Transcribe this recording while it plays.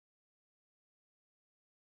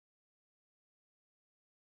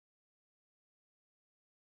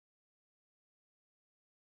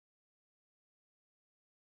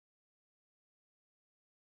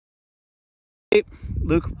Hey,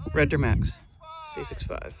 Luke, Red Max, C65.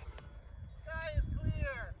 Sky is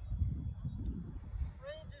clear.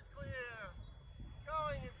 Range is clear.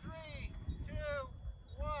 Going in 3, 2,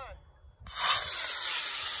 1.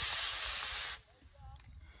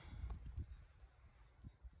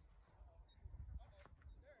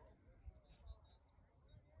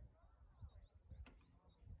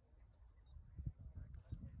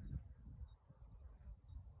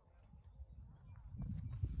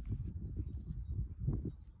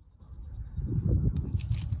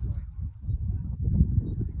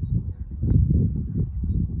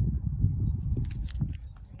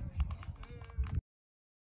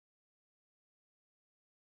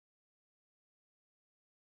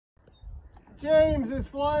 James is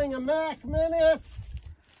flying a Mac Menace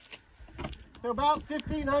to about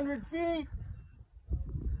 1,500 feet.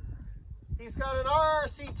 He's got an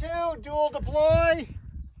RRC2 dual deploy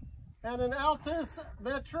and an Altus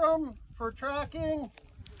Metrum for tracking.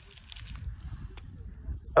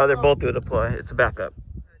 Oh, they're both dual deploy. It's a backup.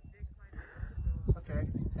 Okay.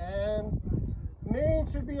 And main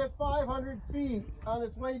should be at 500 feet. On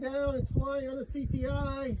its way down, it's flying on a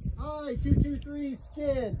CTI I-223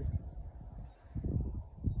 skid.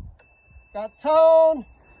 Got tone.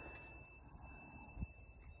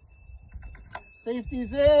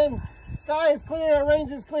 Safety's in. Sky is clear. Range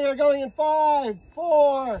is clear. Going in 5,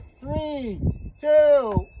 4, 3,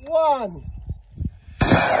 2, 1.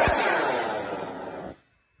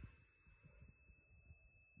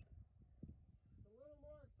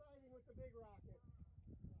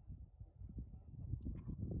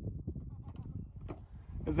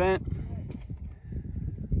 Event.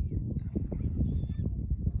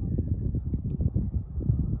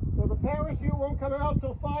 So the parachute won't come out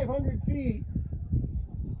till 500 feet.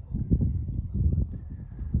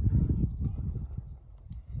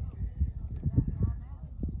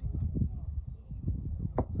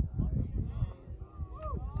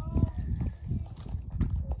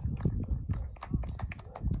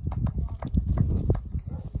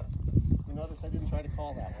 You notice I didn't try to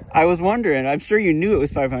call that one. I was wondering. I'm sure you knew it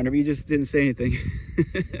was 500, but you just didn't say anything. Is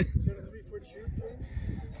that a 3-foot chute,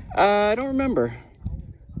 James? I don't remember.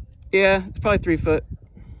 Yeah, it's probably 3 foot.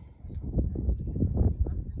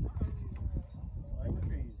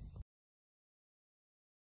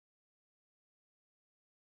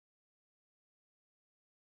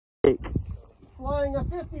 Flying a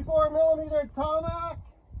 54mm Tomac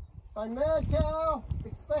by Mad Cow.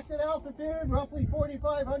 Expected altitude roughly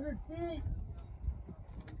 4,500 feet.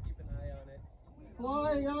 Keep an eye on it.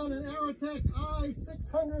 Flying on an Aerotech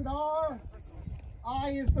I-600R.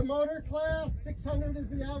 I is the motor class, 600 is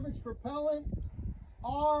the average propellant.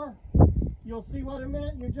 R, you'll see what it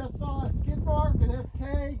meant. You just saw a skid mark, an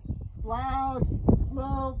SK, loud,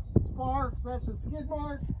 smoke, sparks, that's a skid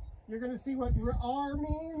mark. You're going to see what R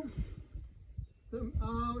means.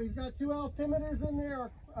 He's got 2 altimeters in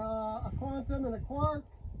there, a quantum and a quark.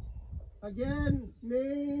 Again,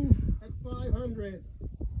 main at 500.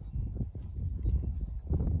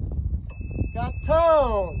 Got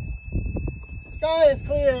tone. Sky is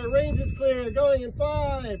clear, range is clear, going in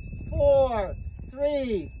 5, 4,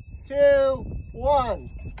 3, 2, 1.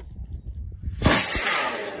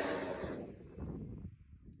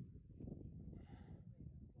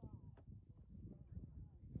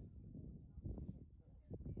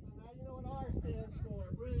 Now you know what R stands for,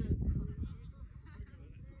 red.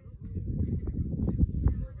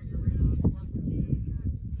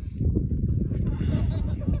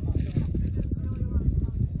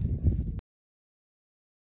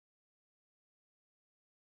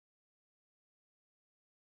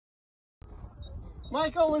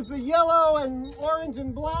 Michael is the yellow and orange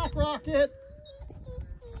and black rocket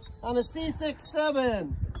on a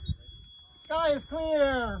C67. Sky is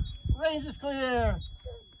clear, range is clear.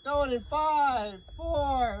 Going in 5,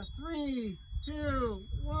 4, 3, 2,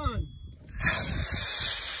 1.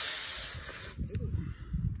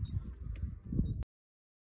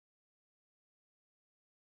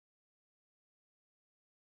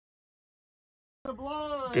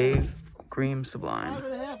 Dave Cream Sublime.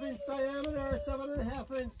 5.5 inch diameter,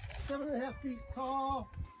 7.5 feet tall.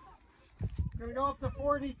 Gonna go up to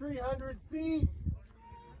 4,300 feet.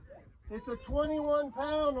 It's a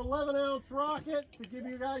 21-pound, 11-ounce rocket to give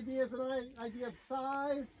you ideas, an idea of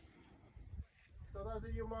size. So those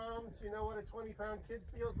of you moms, you know what a 20-pound kid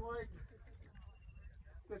feels like.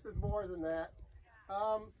 This is more than that.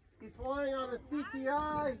 He's flying on a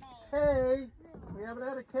CTI K. We haven't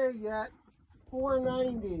had a K yet.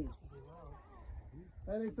 490.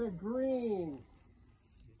 And it's a green.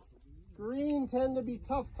 Green tend to be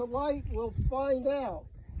tough to light. We'll find out.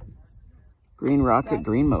 Green rocket,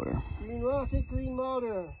 green motor. Green rocket, green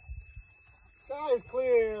motor. Sky is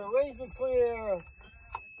clear, range is clear.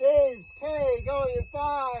 Dave's K going in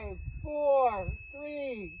 5, 4,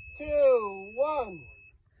 3, 2, 1.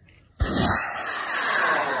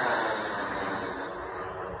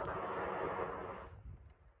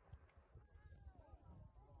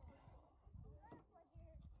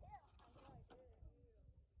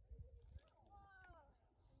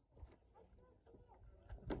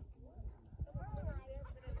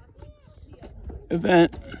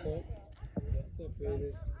 Event.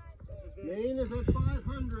 Main is at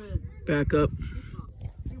 500. Back up.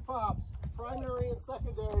 2 pops, primary and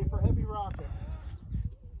secondary for heavy rockets.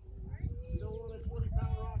 You don't want a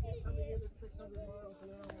 20-pound rocket coming in at 600 miles an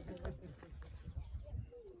hour.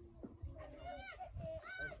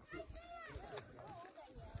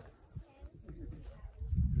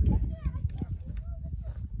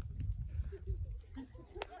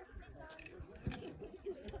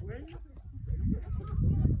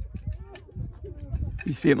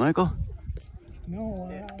 You see it, Michael? No,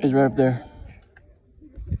 It's right up there.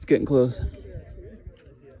 It's getting close.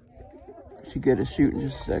 Should get a shoot in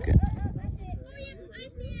just a second.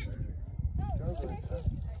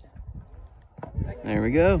 There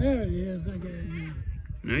we go. there he is. I get it now.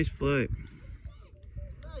 Nice flight.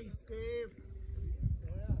 Nice, Dave.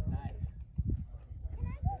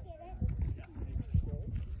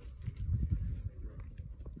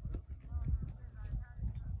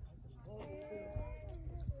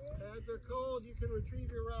 Pads are cold, you can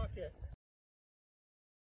retrieve your rocket.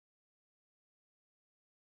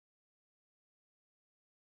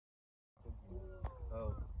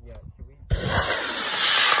 Oh, yeah. Can we?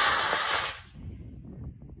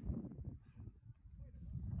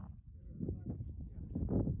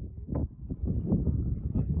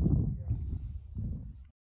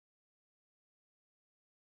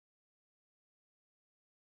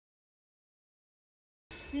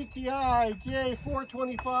 CTI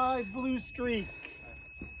J425 Blue Streak.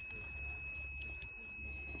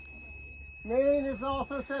 Main is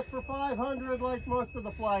also set for 500 like most of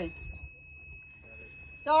the flights.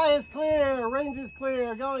 Sky is clear, range is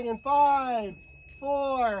clear, going in 5,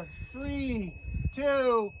 4, 3,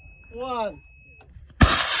 2, 1.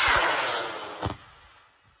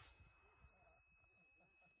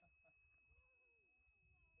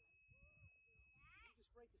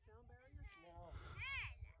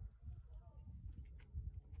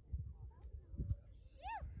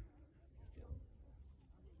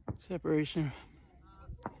 Separation.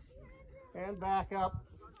 And back up.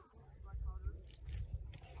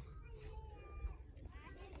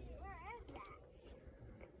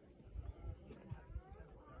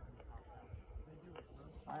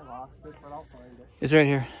 I lost it, but I'll find it. It's right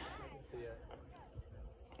here.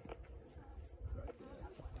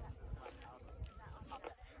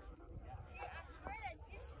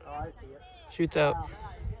 Oh, I see it. Shoots out. Wow.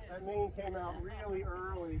 That main came out really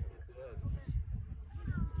early.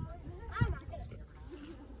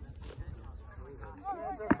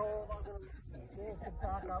 Hands are cold. I'm going to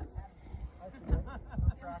back up. I see it.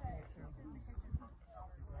 I'm tracking it too.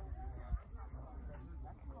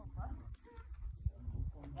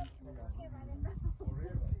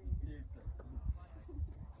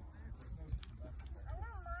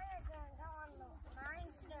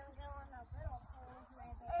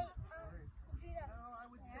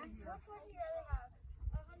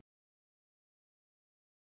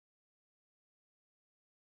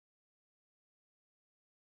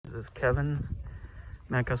 This is Kevin.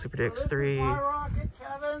 Macau Super So Dix this 3. is my rocket,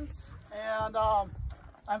 Kevin's, and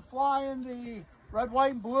I'm flying the red,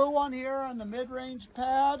 white, and blue one here on the mid-range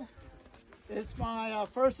pad. It's my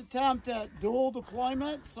first attempt at dual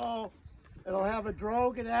deployment, so it'll have a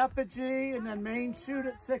drogue at apogee and then main shoot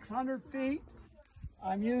at 600 feet.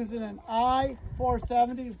 I'm using an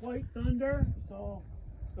I-470 White Thunder, so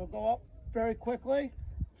it'll go up very quickly.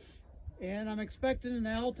 And I'm expecting an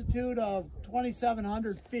altitude of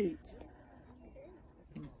 2,700 feet.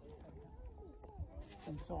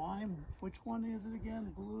 And so which one is it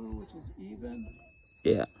again? Blue, which is even.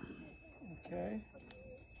 Yeah. Okay.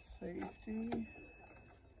 Safety.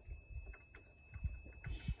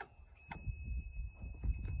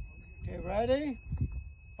 Okay, ready?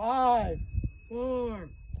 5, 4,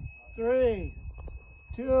 3,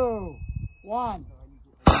 2, 1.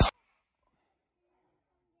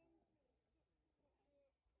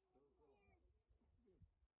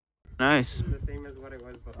 Nice. The same as what it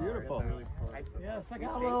was before. Beautiful. Really cool. Yes, I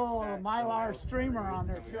got a little Mylar streamer on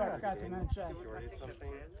there too, I forgot to mention.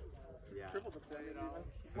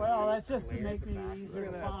 Well, that's just to make me easier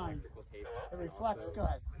to find. It reflects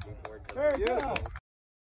good. Very good.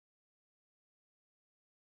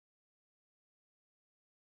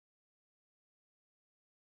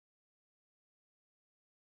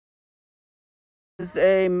 This is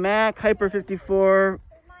a Mac Hyper 54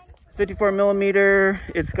 millimeter.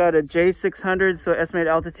 It's got a J600, so estimated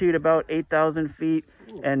altitude about 8,000 feet,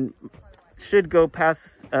 and should go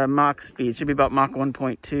past Mach speed. Should be about Mach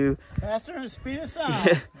 1.2. Faster than the speed of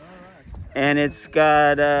sound. And it's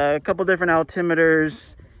got a couple different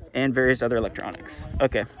altimeters and various other electronics.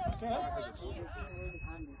 Okay.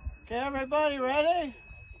 Okay, everybody ready?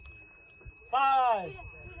 5,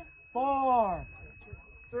 4,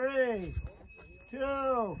 3,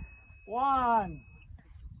 2, 1.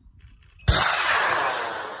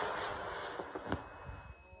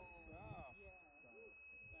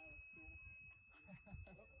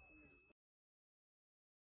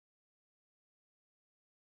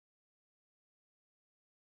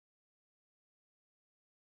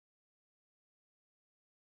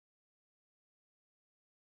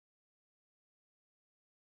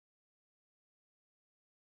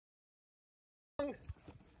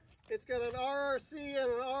 It's got an RRC and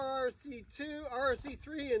an RRC2,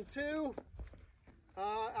 RRC3 and 2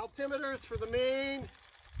 altimeters for the main,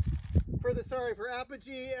 for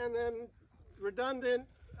apogee, and then redundant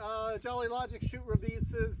Jolly Logic chute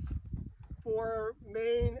releases for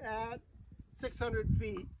main at 600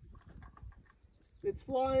 feet. It's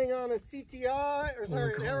flying on a CTI, or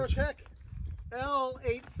sorry, an Aerotech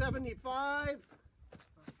L875.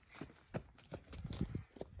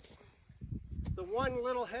 The one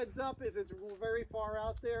little heads up is it's very far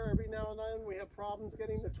out there. Every now and then we have problems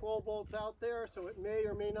getting the 12 volts out there, so it may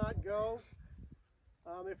or may not go.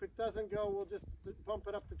 If it doesn't go, we'll just bump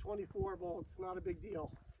it up to 24 volts. Not a big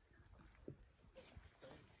deal.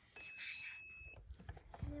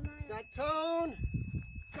 Got tone.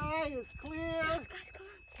 Sky is clear.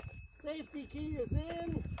 Safety key is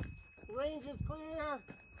in. Range is clear.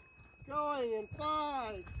 Going in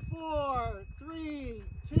 5, 4, 3,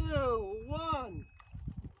 2, 1.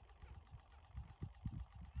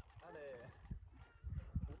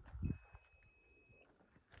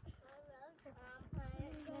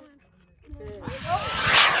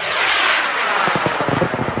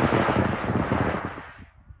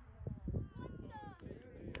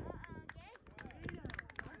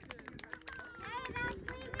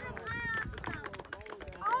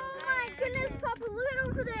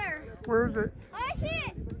 Where is it? Oh, I see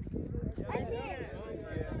it! I see it!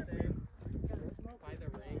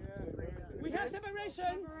 We have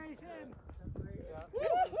separation!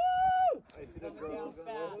 Woohoo! I see the drone.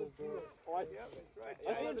 Oh, I see it.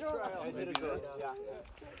 I see the drone. I see the drone. Yeah.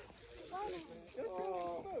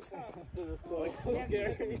 So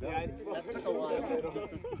scary. That took a while.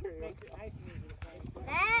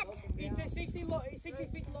 That? It's a 60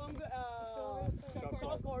 feet long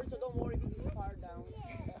short cord, so don't worry if it is far down.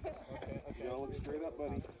 Okay, now look straight up,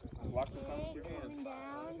 buddy. Lock this on with your hand.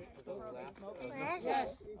 Where is it?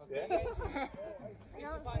 I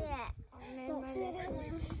don't see it. Don't see it.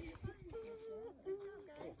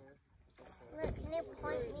 Look, can you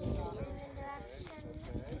point me in the direction?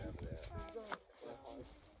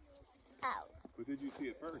 Oh. But did you see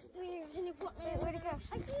it first? Can you point me? Where'd it go?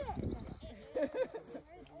 I see it.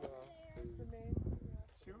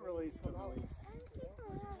 Chute release.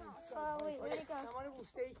 Oh, wait, where'd it go? Somebody will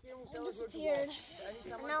stay here and tell It us where to disappeared.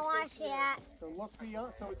 go. No, I see it. So look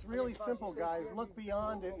beyond. So it's really simple, guys. Look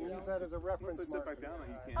beyond it and use that as a reference Once I sit marker. back down,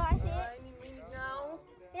 you Oh, can't. I see it. Any minute now.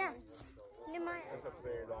 Yeah. Near my.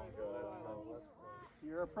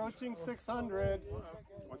 You're approaching 600.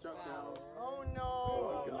 Watch out, Dallas. Oh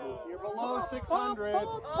no. You're below 600.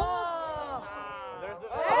 Oh!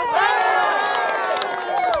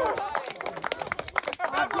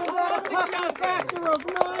 I give that a touchdown factor of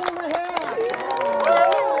 9.5.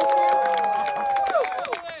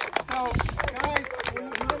 So, guys, when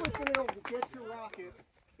whoever's been able to get your rocket,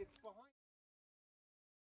 it's behind.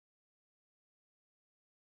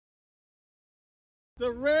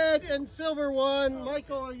 The red and silver one.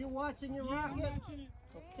 Michael, are you watching your rocket?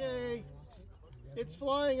 Okay. It's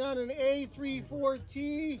flying on an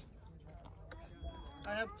A34T.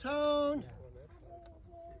 I have tone.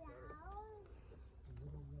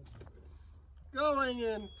 Going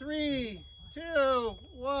in 3, 2,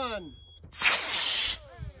 1.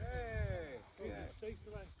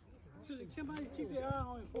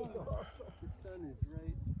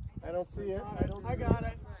 I don't see it. I got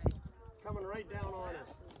it. Coming right down on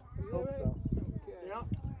us. Hope so. Yeah.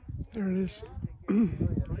 There it is.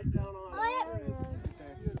 Right down on us.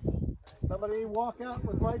 Somebody walk out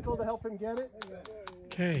with Michael to help him get it.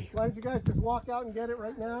 Okay. Why don't you guys just walk out and get it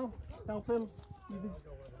right now? Help him.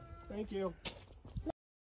 Thank you.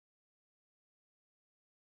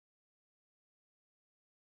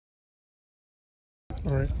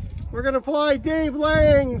 All right. We're going to fly Dave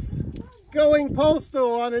Lang's Going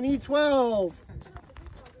postal on an E12.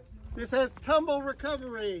 This has tumble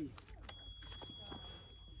recovery.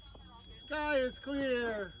 Sky is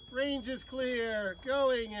clear, range is clear.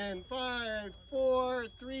 Going in 5, 4,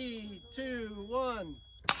 3, 2, 1.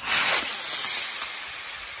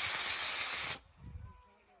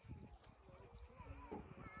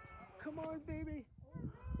 Come on, baby.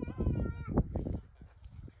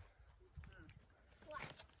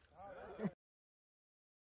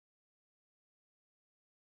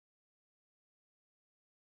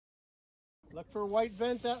 Look for a white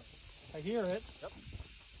vent up. I hear it. Yep.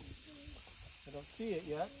 I don't see it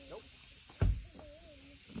yet. Nope.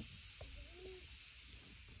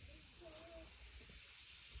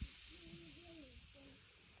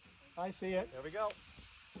 I see it. There we go.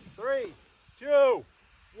 3, 2,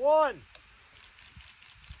 1.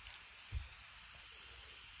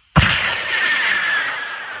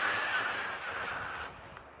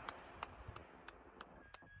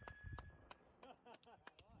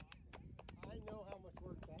 I know how much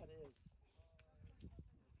work that is.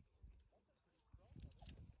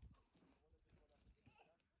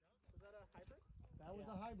 Was that a hybrid? That was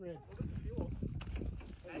a hybrid. What was the fuel?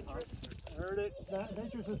 Nitrous? Heard it. That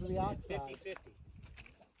nitrous is the oxide. 50-50.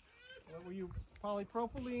 What were you?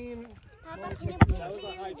 Polypropylene? Papa, can you That put was me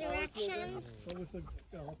in the directions? What was the?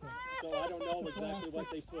 Oh, okay. So I don't know exactly what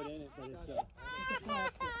they put in it, but it's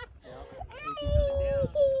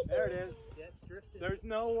there it is. There's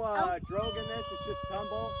no drogue in this, it's just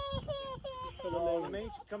tumble. So the main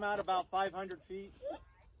should come out about 500 feet.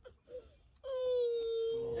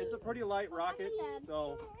 It's a pretty light rocket,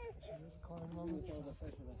 so I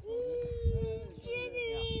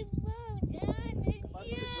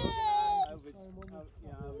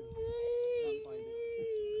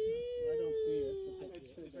don't see it.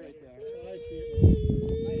 it's right there. I see it.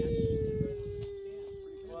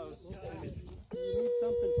 Close. You need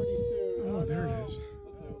something pretty soon. Oh, there it is.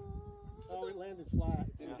 Oh, it landed flat.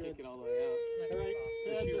 Didn't Good. take it all the way out. All right.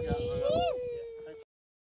 The Good. chute got hung up.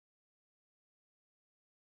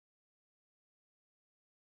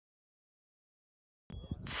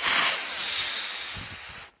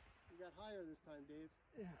 You got higher this time, Dave.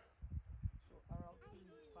 So RLT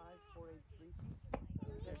 5483.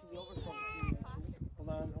 Hold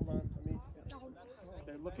on. Let me.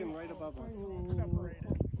 They're looking right above us. I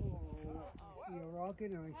see a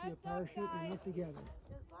rocket and I see a parachute and they look together.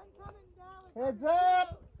 Heads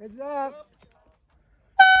up! Heads up!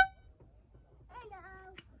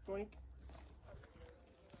 Boink.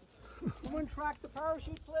 Someone track the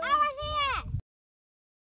parachute, please. I was here!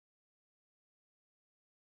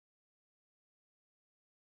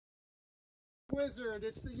 Wizard,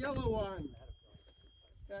 it's the yellow one.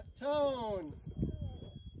 Got tone.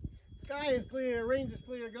 Sky is clear, range is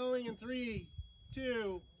clear, going in 3,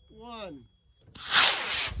 2, 1.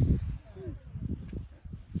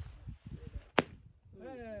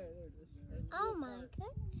 Oh my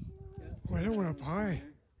goodness. Well, that went up high.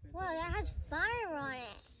 Well, that has fire on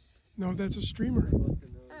it. No, that's a streamer. Oh.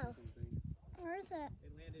 Where's that?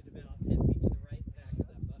 It landed about 10 feet to the right back of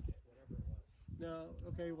that bucket, whatever it was. No,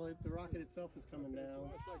 okay, well, the rocket itself is coming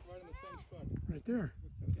down. Right there.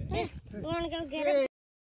 Hey, you want to go get it?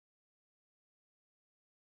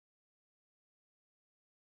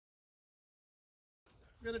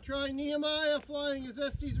 We're going to try Nehemiah flying his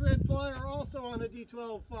Estes Red Flyer also on a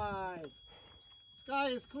D12-5. Sky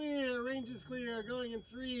is clear, range is clear, going in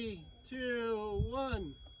 3, 2,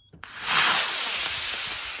 1.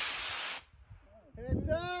 Heads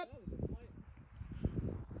up!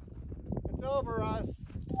 It's over us.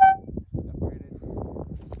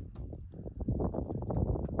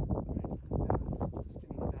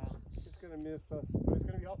 It's going to miss us, but it's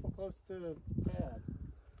going to be awful close to pad.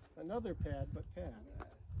 Another pad, but pad.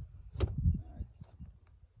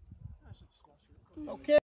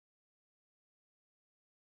 Okay.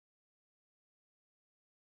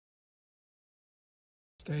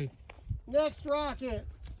 Stay. Next rocket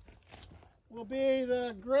will be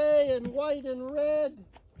the gray and white and red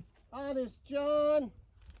Honest John.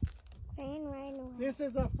 This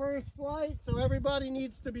is a first flight, so everybody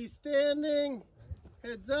needs to be standing.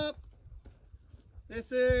 Heads up.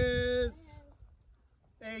 This is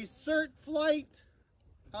a cert flight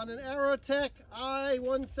on an Aerotech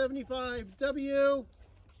I-175W.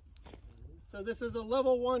 So this is a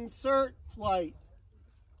level 1 cert flight.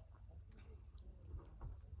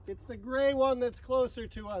 It's the gray one that's closer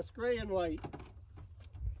to us, gray and white.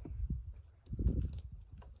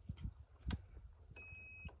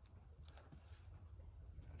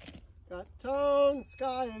 Got tone,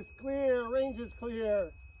 sky is clear, range is clear.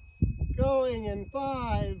 Going in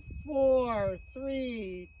 5, 4,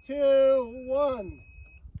 3, 2, 1.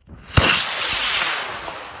 Got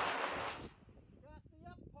the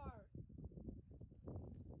up part.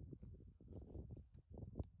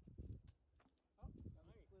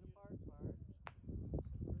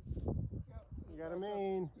 You got a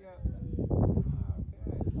main.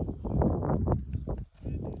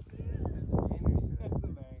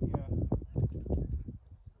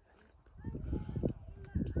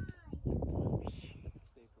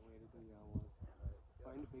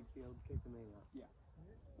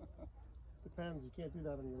 Depends, you can't do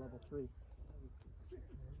that on your level 3.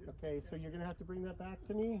 Okay, so you're gonna have to bring that back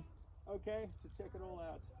to me. Okay, to check it all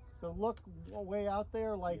out. So look way out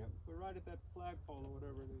there, like Yep, we're right at that flagpole or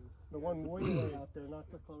whatever it is. the one way out there,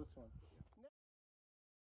 not the close one.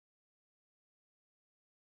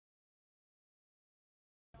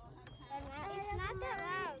 It's not that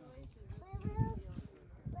loud.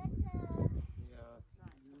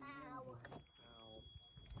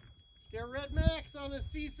 Get Red Max on a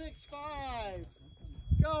C65.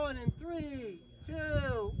 Going in 3, 2,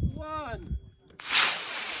 1.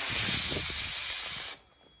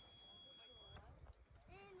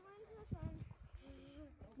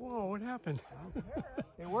 Whoa, what happened?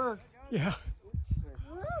 It worked. Yeah,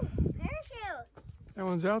 Woo! Parachute. that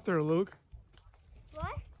one's out there, Luke.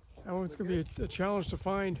 What? That one's going to be a challenge to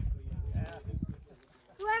find.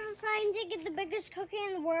 Whoever finds it gets the biggest cookie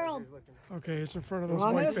in the world. Okay, it's in front of those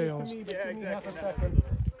white bales. Give me half a second.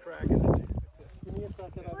 Give me a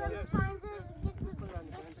second. I got it. Whoever finds it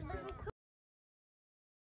gets the biggest cookie.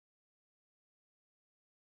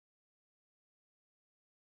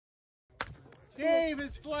 Dave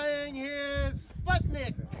is flying his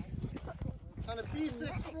Sputnik on a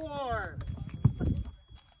B-64.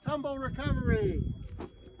 Tumble recovery.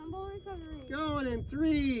 Tumble recovery. Going in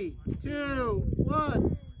 3, 2,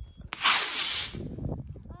 1.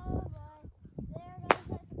 Oh boy. There goes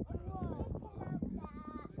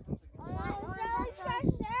it. Right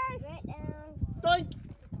down. Doink!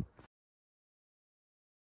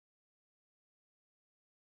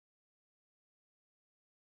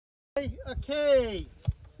 A K.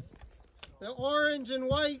 The orange and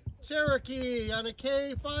white Cherokee on a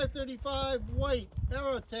K535 white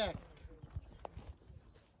Aerotech.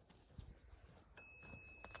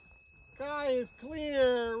 Sky is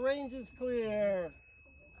clear, range is clear.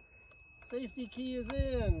 Safety key is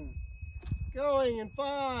in. Going in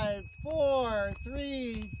 5, 4,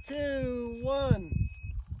 3, 2, 1.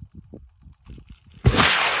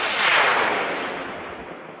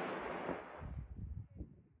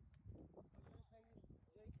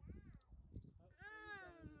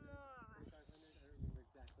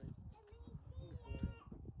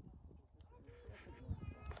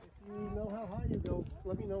 If you know how high you go,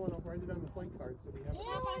 let me know and I'll write it on the flight card so we have it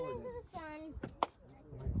recorded. Into the sun.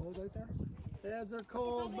 Cold right there? Pads are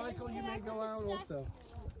cold. Michael, you may go out also.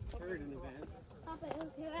 Heard in advance. Papa,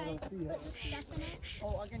 okay. I don't see it.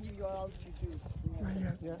 Oh, I can give you altitude too. Not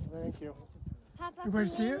yet. Yeah, thank you. Papa, Anybody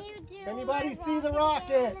see can it? you do Anybody a see the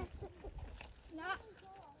rocket? No.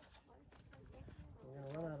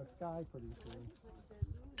 We're gonna run out of sky pretty soon.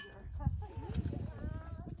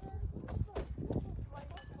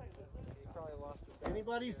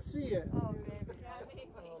 Anybody see it? Oh, maybe.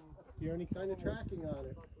 Do you have any kind of tracking on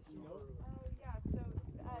it? Yeah, so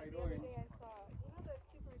the other day I saw, the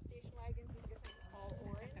super station wagons in different all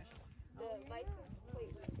orange? The license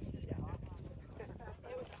plate was Cheetah.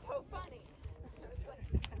 It was so funny.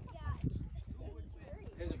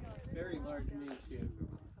 It's a very large main ship.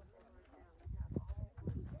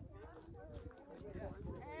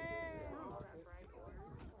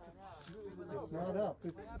 It's not up.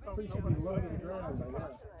 It's pretty should be low to the ground by now.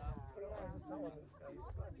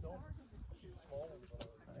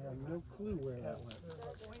 I have no clue where that went.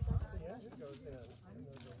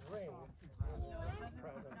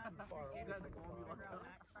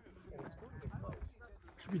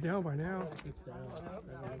 Should be down by now. It's down.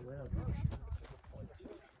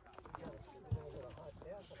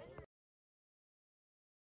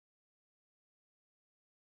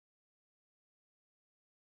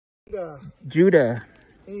 Judah.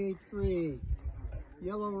 A3.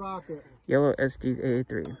 Yellow rocket. Yellow SG's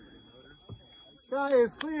AA3. Sky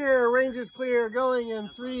is clear. Range is clear. Going in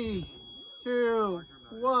 3, 2,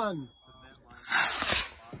 1.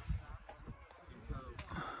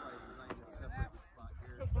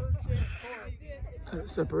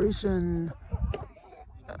 Separation.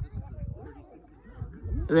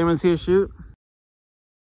 Does anyone see a shoot?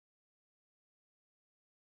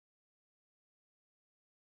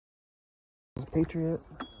 Patriot.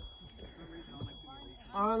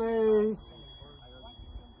 On a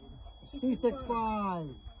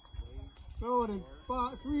C65. Going in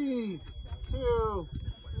 5, 3, 2,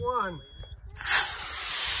 1.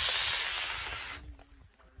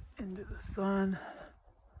 Into the sun.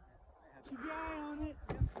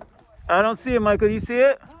 I don't see it, Michael. You see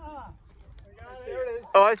it?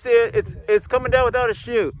 Oh, I see it. It's coming down without a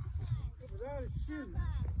chute.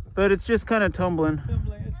 But it's just kind of tumbling.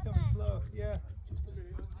 It's coming slow. Yeah.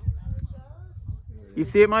 You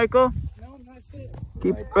see it, Michael? No, I see it.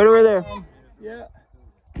 Keep right over there. Yeah.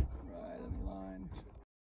 Right in line.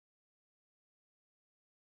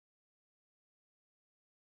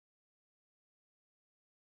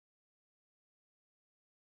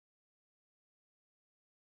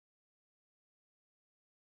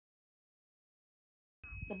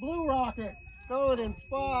 The blue rocket going in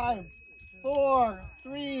 5, 4,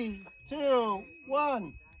 3, 2,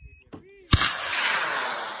 1.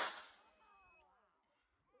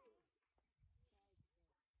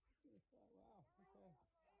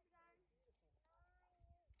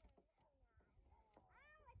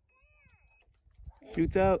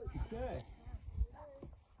 Shoots out. Okay.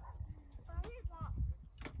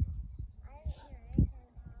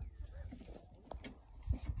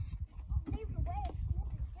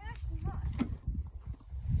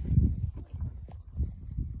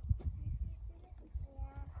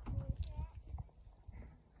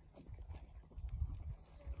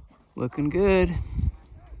 Looking good.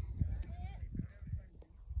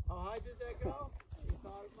 How high did that go? You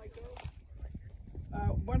thought it might go?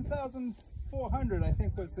 1,400, I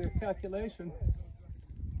think, was the calculation.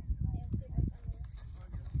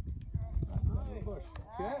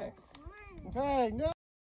 Okay. Okay, no.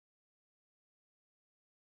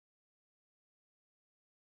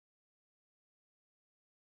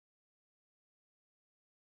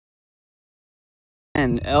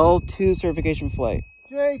 And L2 certification flight.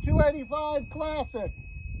 J285 Classic.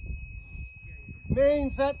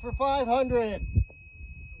 Main set for 500.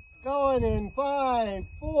 Going in 5,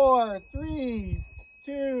 4, 3,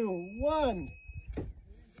 2, 1.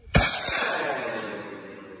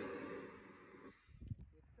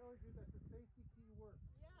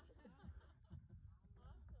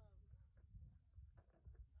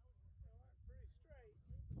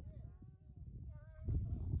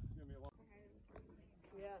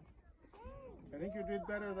 I think you did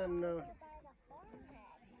better than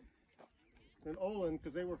Olin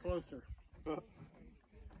because they were closer.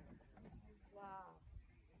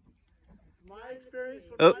 My experience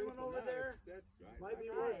when I went over there might be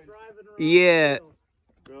worth driving around. Yeah.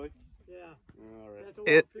 Really? Yeah. All right. That's a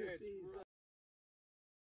walk through these.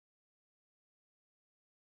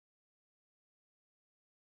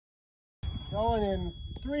 Going in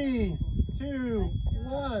 3, 2,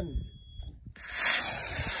 1.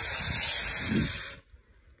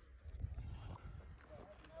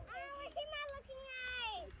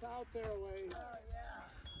 It's out there a ways.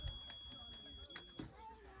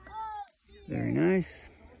 Very nice.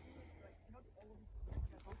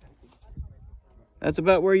 That's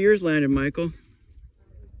about where yours landed, Michael.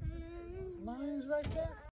 Mine's right there.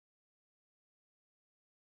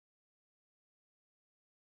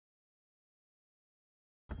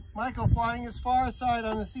 Michael flying his far side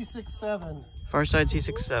on the C67. Far side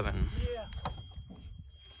C67. Yeah.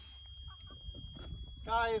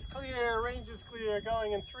 Sky is clear, range is clear,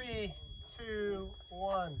 going in 3, 2,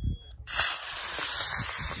 1.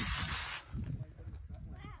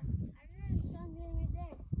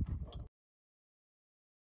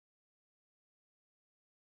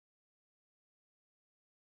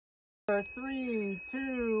 Three,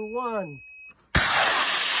 2, 1.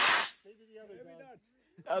 Maybe the other Doug.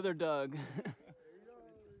 Other Doug.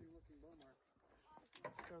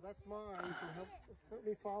 So that's mine. So help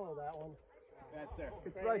me follow that one. That's there.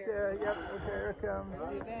 It's right there. Yep. Okay, here it comes.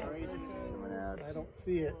 Coming out. I don't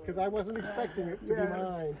see it because I wasn't expecting it to be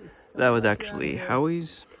mine. That was actually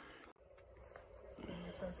Howie's.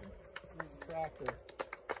 Tractor.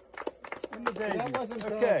 In the babies. That wasn't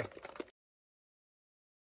Okay.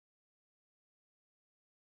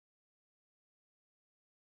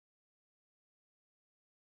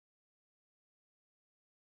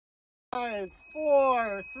 Five,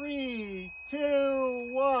 4, 3, 2,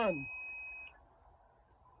 1.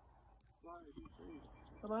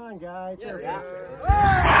 Come on, guys. Yes,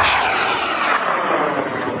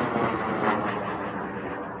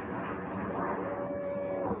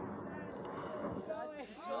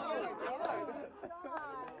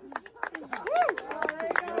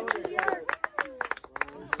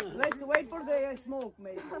 Let's wait for the smoke,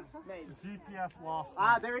 maybe. GPS lost.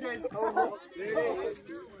 Ah, there it is. Oh, there it is.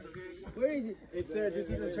 Where is it? It's there. Just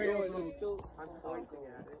see the trails. I'm pointing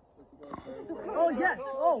at it. Oh yes!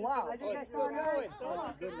 Oh wow!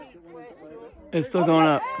 It's still going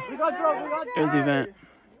up. We got drone. We got. There's the event.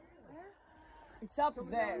 It's up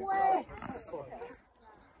there.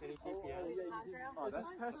 Oh,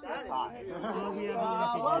 that's hot.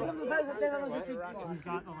 Welcome to Pheasant Technology. We've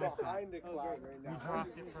got the behind the cloud right now. We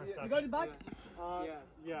dropped it for a second. You got it back?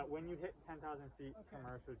 Yeah, when you hit 10,000 feet,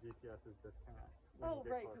 commercial GPSs disconnect. Oh,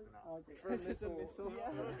 right. For a missile.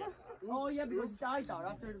 Oh, yeah, because it died out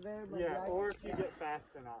after the very. Yeah, or if you get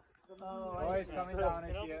fast enough. Oh, it's coming down.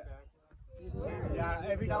 I see it. Yeah,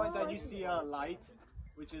 every now and then you see a light,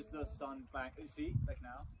 which is the sun back. You see, like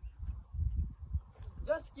now.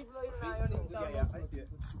 Just keep an eye on it. Yeah, I see it.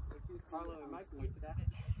 Carlo, it might point to that.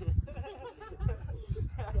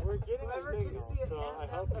 We're getting a signal, so I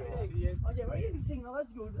hope you see it. Oh, yeah, we're getting signal.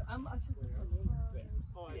 That's good. I'm actually.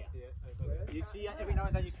 Oh, I see it. You see, every now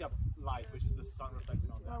and then you see a light, which is the sun reflecting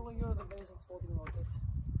on that. Well, you're the basic sporting rocket.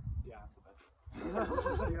 Yeah.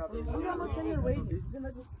 I'm not saying you're waiting.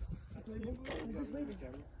 You're just waiting.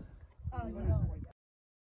 Oh, no.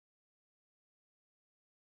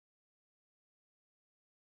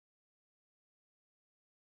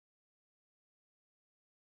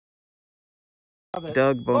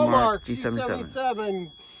 Doug Beaumark,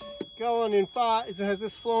 G77. Going in 5. Has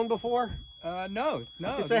this flown before? No.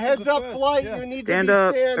 It's a heads up flight. You need Stand to be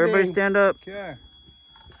up. standing. Everybody stand up. Okay.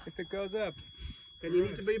 If it goes up. And you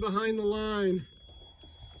need to be behind the line.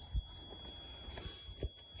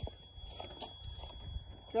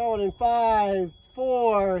 Going in 5,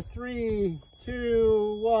 4, 3,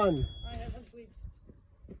 2, 1. I haven't sleep.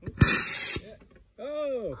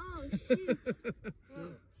 Oh! Oh, shoot.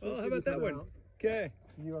 Well, how about that one? Okay.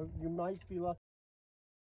 You might be lucky.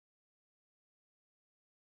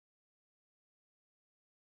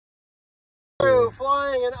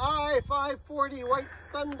 Flying an I-540 White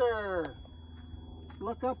Thunder.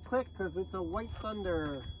 Look up quick because it's a White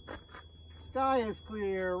Thunder. Sky is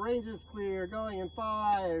clear, range is clear, going in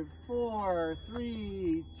 5, 4,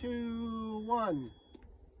 3, 2, 1.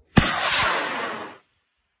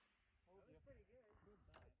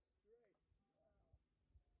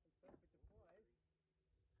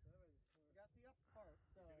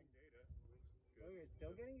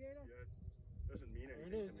 Still getting data? Doesn't mean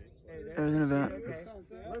anything to me. There's an event. Okay.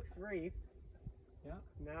 Looks reef. Yeah.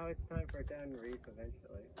 Now it's time for it to unreef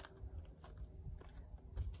eventually.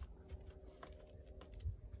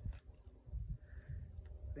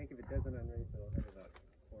 I think if it doesn't unreef, it'll hit about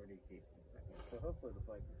 40 feet per second. So hopefully the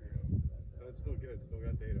flight can do it. That's still good. Still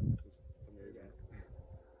got data. It's just amazing.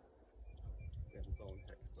 Yeah, it's all in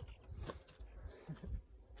text.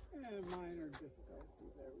 Minor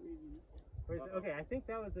difficulties there. Okay, I think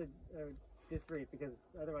that was a disreef because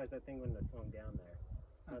otherwise that thing wouldn't have swung down there.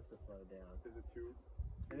 That's to slow down. Is it two?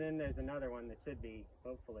 And then there's another one that should be,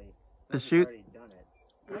 hopefully, The it's chute? already done it.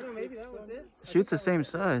 I don't know, maybe that was it. Shoot's the same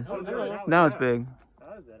size. Oh, no, Now it's big.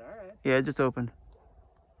 That was it, alright. Yeah, it just opened.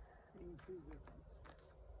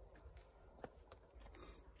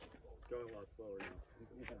 Going a lot slower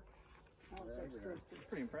now. It's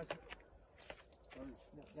pretty impressive.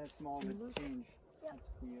 That small of a change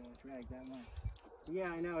keeps the drag that much.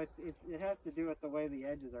 Yeah, I know. It has to do with the way the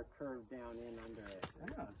edges are curved down in under it.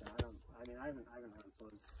 Yeah. I haven't run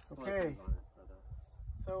close Okay. on it.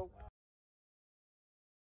 So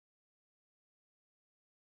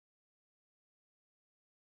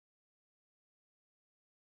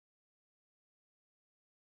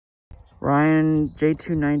Ryan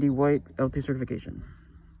J290 White LT certification.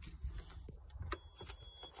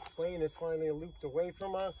 plane is finally looped away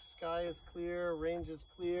from us. Sky is clear, range is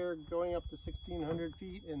clear, going up to 1,600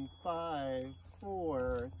 feet in 5,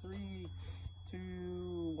 4, 3, 2,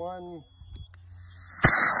 1.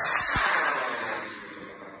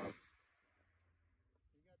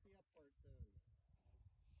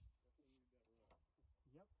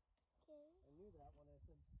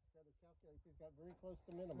 He's got very close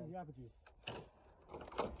to minimum. The apogee.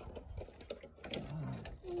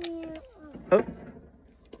 Oh.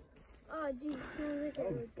 Oh, geez, sounds like a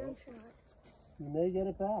gunshot. You may get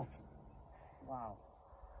it back. Wow.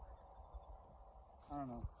 I don't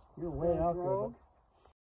know. You're way out there.